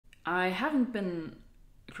I haven't been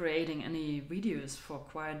creating any videos for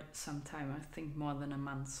quite some time, I think more than a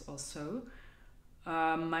month or so.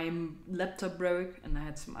 My laptop broke and I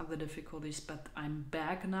had some other difficulties, but I'm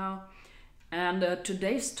back now. And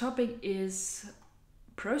today's topic is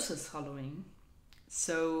process hollowing.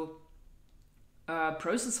 So,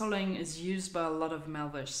 process hollowing is used by a lot of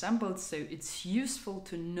malware samples, so it's useful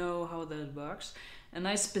to know how that works. And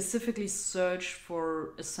I specifically searched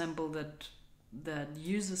for a sample that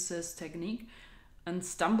uses this technique and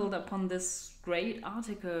stumbled upon this great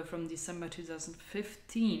article from December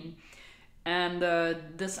 2015. And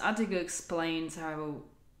this article explains how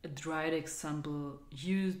a Dridex sample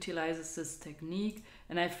utilizes this technique.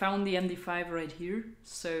 And I found the MD5 right here.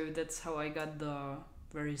 So that's how I got the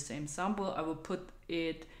very same sample. I will put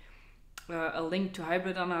a link to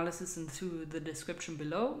hybrid analysis into the description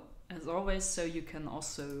below, as always, so you can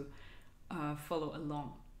also follow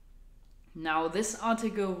along. Now, this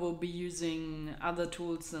article will be using other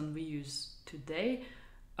tools than we use today,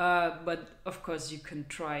 but of course you can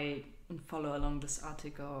try and follow along this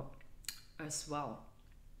article as well.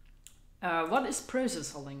 What is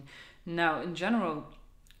process hollowing? Now, in general,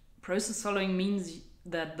 process hollowing means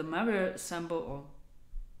that the malware sample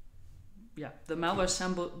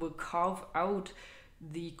will carve out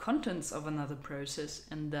the contents of another process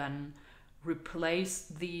and then replace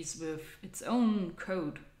these with its own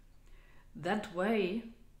code. That way,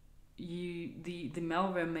 the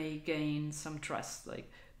malware may gain some trust. Like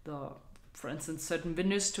for instance, certain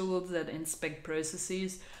Windows tools that inspect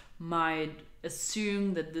processes might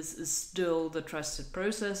assume that this is still the trusted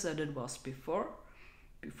process that it was before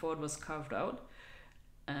it was carved out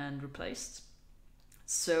and replaced.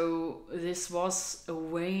 So this was a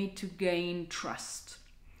way to gain trust.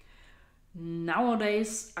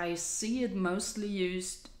 Nowadays, I see it mostly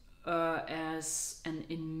used as an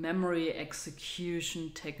in-memory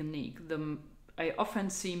execution technique. I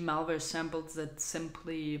often see malware samples that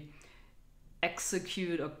simply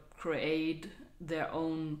execute or create their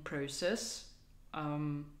own process.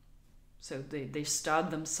 So they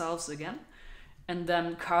start themselves again and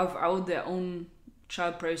then carve out their own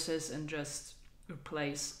child process and just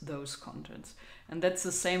replace those contents. And that's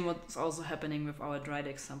the same what's also happening with our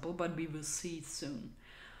Dridex sample, but we will see soon.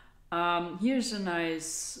 Here's a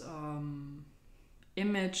nice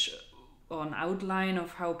image or an outline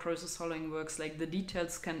of how process hollowing works. Like the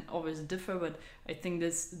details can always differ, but I think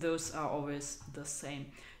those are always the same.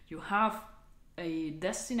 You have a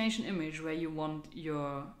destination image where you want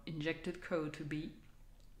your injected code to be.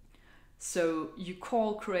 So you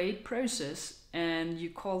call create process and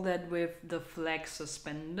you call that with the flag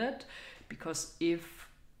suspended, because if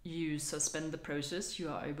you suspend the process, you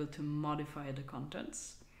are able to modify the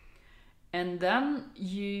contents. And then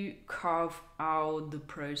you carve out the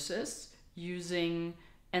process using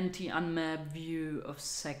anti-unmap view of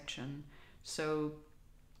section. So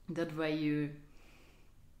that way you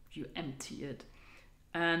empty it.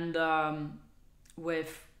 And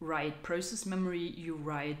with write process memory, you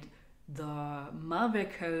write the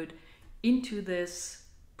malware code into this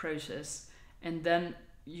process, and then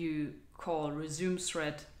you call resume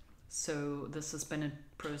thread, so the suspended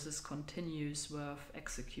process continues with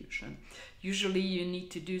execution. Usually you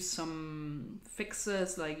need to do some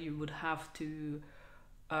fixes, like you would have to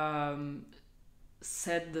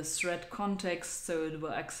set the thread context so it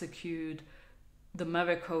will execute the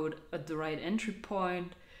malware code at the right entry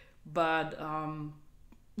point. But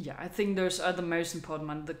I think those are the most important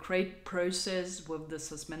ones: the create process with the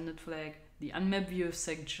suspended flag, the unmap view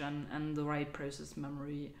section, and the write process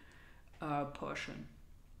memory portion.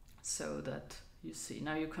 So that you see.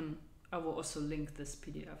 Now I will also link this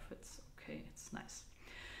PDF. It's okay, it's nice.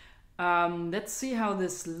 Let's see how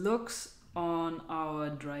this looks on our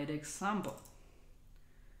Dridex sample.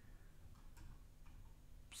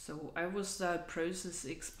 So I will start Process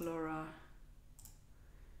Explorer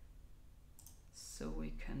so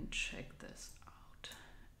we can check this out.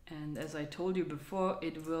 And as I told you before,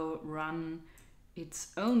 it will run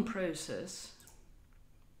its own process.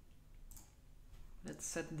 Let's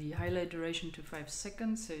set the highlight duration to 5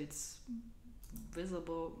 seconds so it's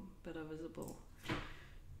visible, better visible.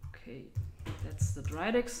 Okay, that's the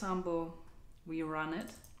Dridex sample. We run it.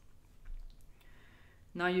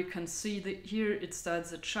 Now you can see that here it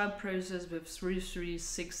starts a child process with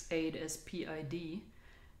 3368 as PID,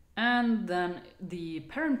 and then the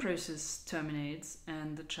parent process terminates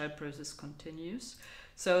and the child process continues.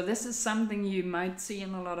 So this is something you might see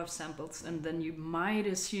in a lot of samples, and then you might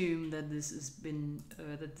assume that this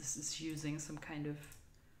is using some kind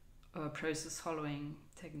of process hollowing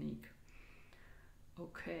technique.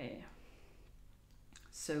 Okay,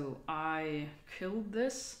 so I killed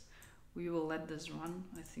this. we will let this run.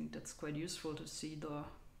 I think that's quite useful to see the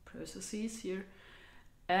processes here.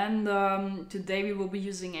 And today we will be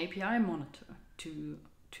using API Monitor to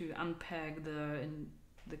unpack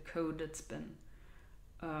the code that's been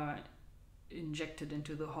injected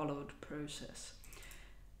into the hollowed process.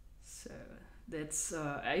 So that's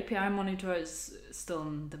API Monitor is still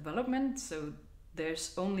in development, so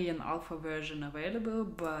there's only an alpha version available,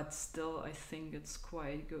 but still I think it's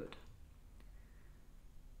quite good.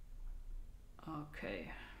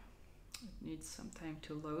 Okay, it needs some time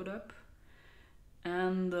to load up.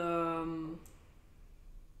 And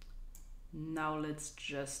now let's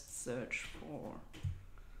just search for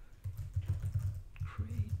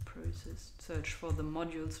create process, search for the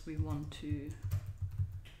modules we want to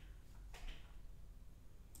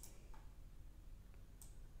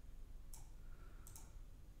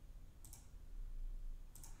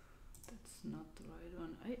not the right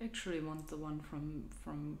one. I actually want the one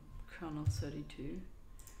from kernel 32.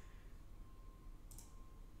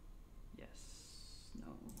 Yes,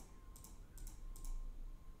 no.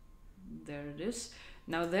 There it is.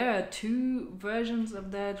 Now there are two versions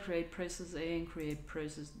of that, create process A and create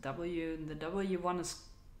process W. And the W one is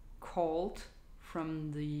called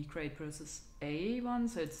from the create process A one,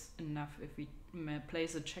 so it's enough if we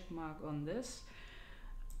place a check mark on this.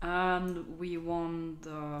 And we want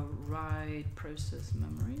the right process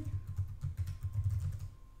memory.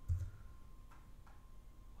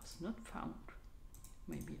 Was not found.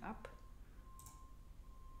 Maybe up.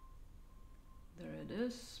 There it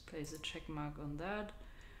is. Place a check mark on that.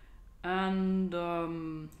 And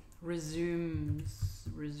resume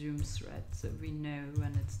thread, so we know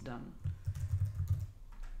when it's done.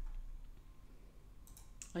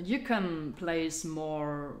 And you can place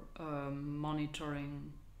more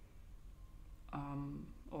monitoring.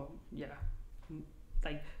 Or yeah,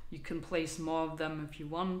 like you can place more of them if you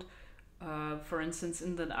want. For instance,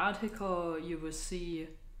 in that article you will see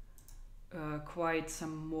quite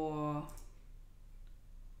some more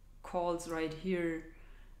calls right here,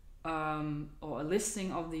 or a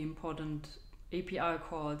listing of the important API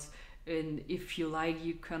calls, and if you like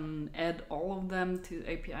you can add all of them to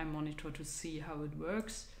API Monitor to see how it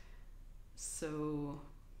works. So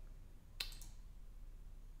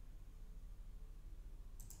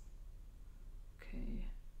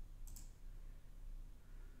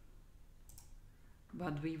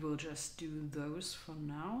but we will just do those for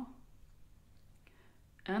now.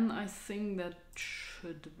 And I think that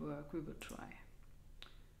should work. We will try.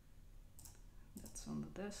 That's on the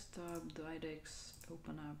desktop, Dridex,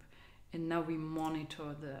 open up. And now we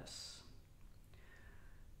monitor this.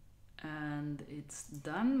 And it's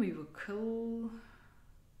done. We will kill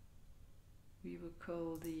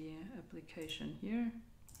the application here.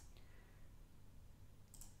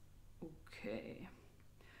 Okay.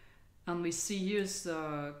 And we see here's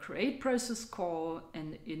the create process call,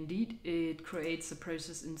 and indeed it creates a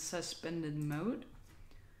process in suspended mode.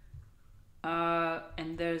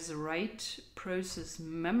 And there's a write process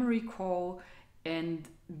memory call, and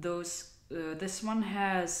those this one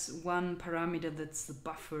has one parameter that's the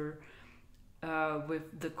buffer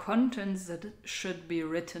with the contents that should be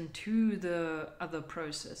written to the other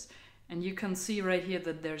process. And you can see right here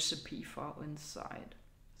that there's a P file inside.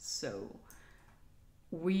 So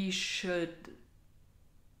we should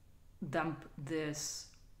dump this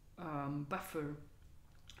buffer,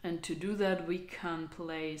 and to do that we can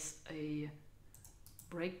place a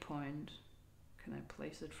breakpoint. Can I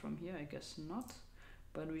place it from here? I guess not,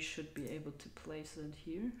 but we should be able to place it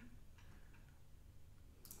here.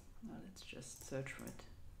 Now let's just search for it.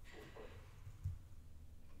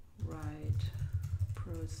 Write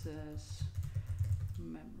process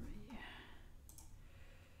memory.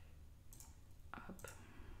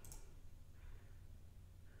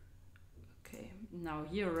 Now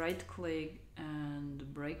here right click and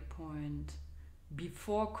breakpoint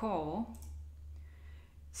before call.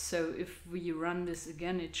 So if we run this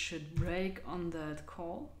again, it should break on that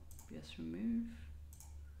call. Yes, remove.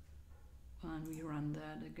 And we run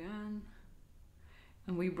that again.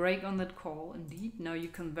 And we break on that call indeed. Now you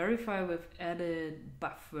can verify with added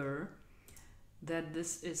buffer that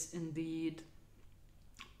this is indeed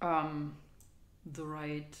the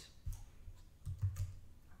right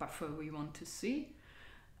buffer we want to see.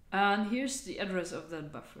 And here's the address of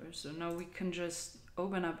that buffer. So now we can just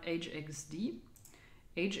open up HXD.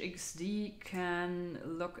 HXD can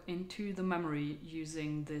look into the memory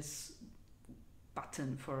using this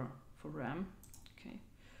button for RAM. Okay.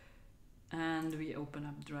 And we open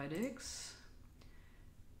up Dridex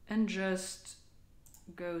and just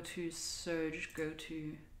go to search, go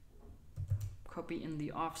to copy in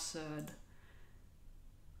the offset,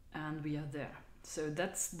 and and we are there. So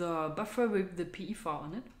that's the buffer with the PE file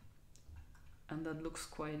in it, and that looks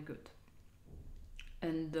quite good.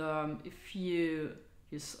 And if you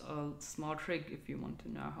use a small trick, if you want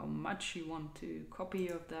to know how much you want to copy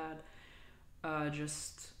of that,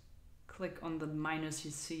 just click on the minus,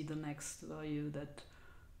 you see the next value that,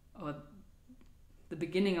 or the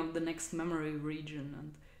beginning of the next memory region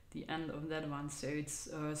and the end of that one. So it's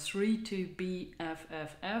 3 to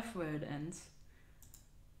BFFF where it ends.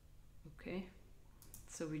 Okay,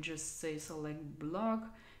 so we just say select block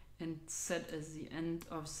and set as the end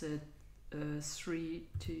of the 3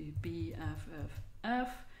 to BFFF.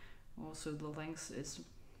 Also the length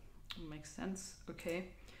makes sense. Okay,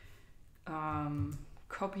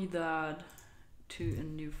 copy that to a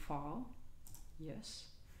new file. Yes,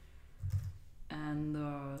 and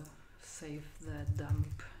save that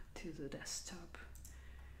dump to the desktop.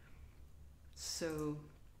 So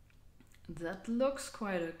that looks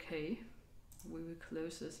quite okay. We will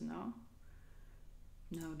close this now.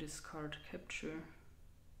 Now discard capture.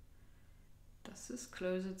 Does this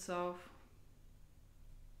close itself?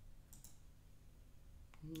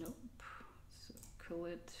 Nope. So kill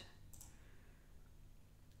it.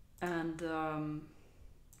 And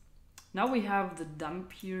now we have the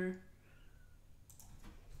dump here.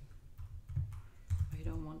 I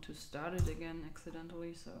don't want to start it again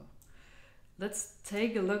accidentally, so let's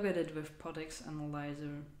take a look at it with POTX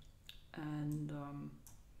Analyzer and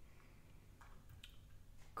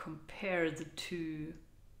compare the two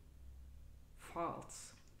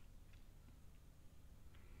files.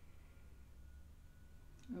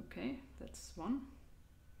 Okay, that's one.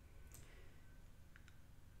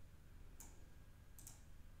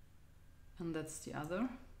 And that's the other.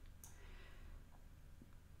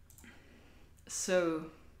 So,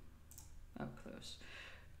 close.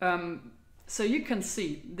 So you can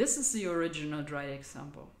see this is the original Dridex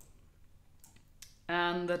sample,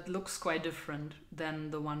 and that looks quite different than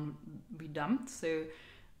the one we dumped. So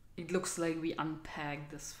it looks like we unpacked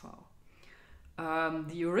this file.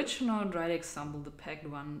 The original Dridex sample, the packed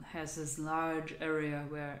one, has this large area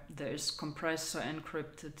where there is compressed or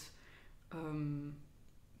encrypted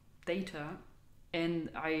data, and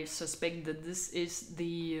I suspect that this is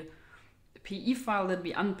the PE file that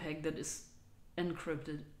we unpacked that is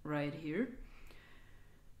encrypted right here.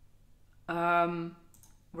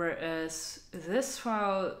 Whereas this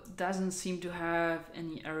file doesn't seem to have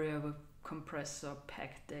any area with compressed or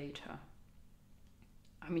packed data.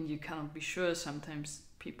 I mean, you cannot be sure. Sometimes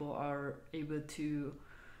people are able to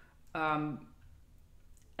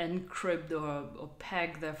encrypt or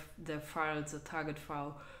pack their files, the target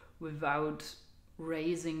file, without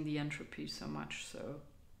raising the entropy so much. So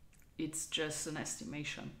it's just an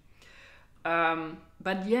estimation.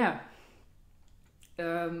 But yeah,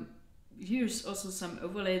 here's also some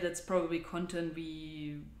overlay. That's probably content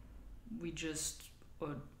we just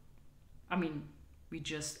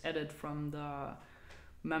added from the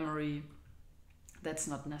memory. That's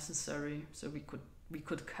not necessary, so we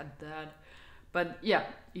could cut that. But yeah,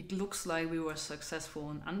 it looks like we were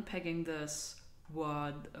successful in unpacking this,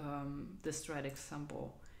 what this Dridex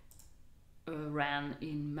sample ran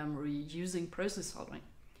in memory using process soldering.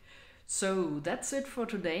 So that's it for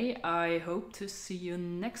today. I hope to see you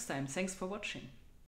next time. Thanks for watching.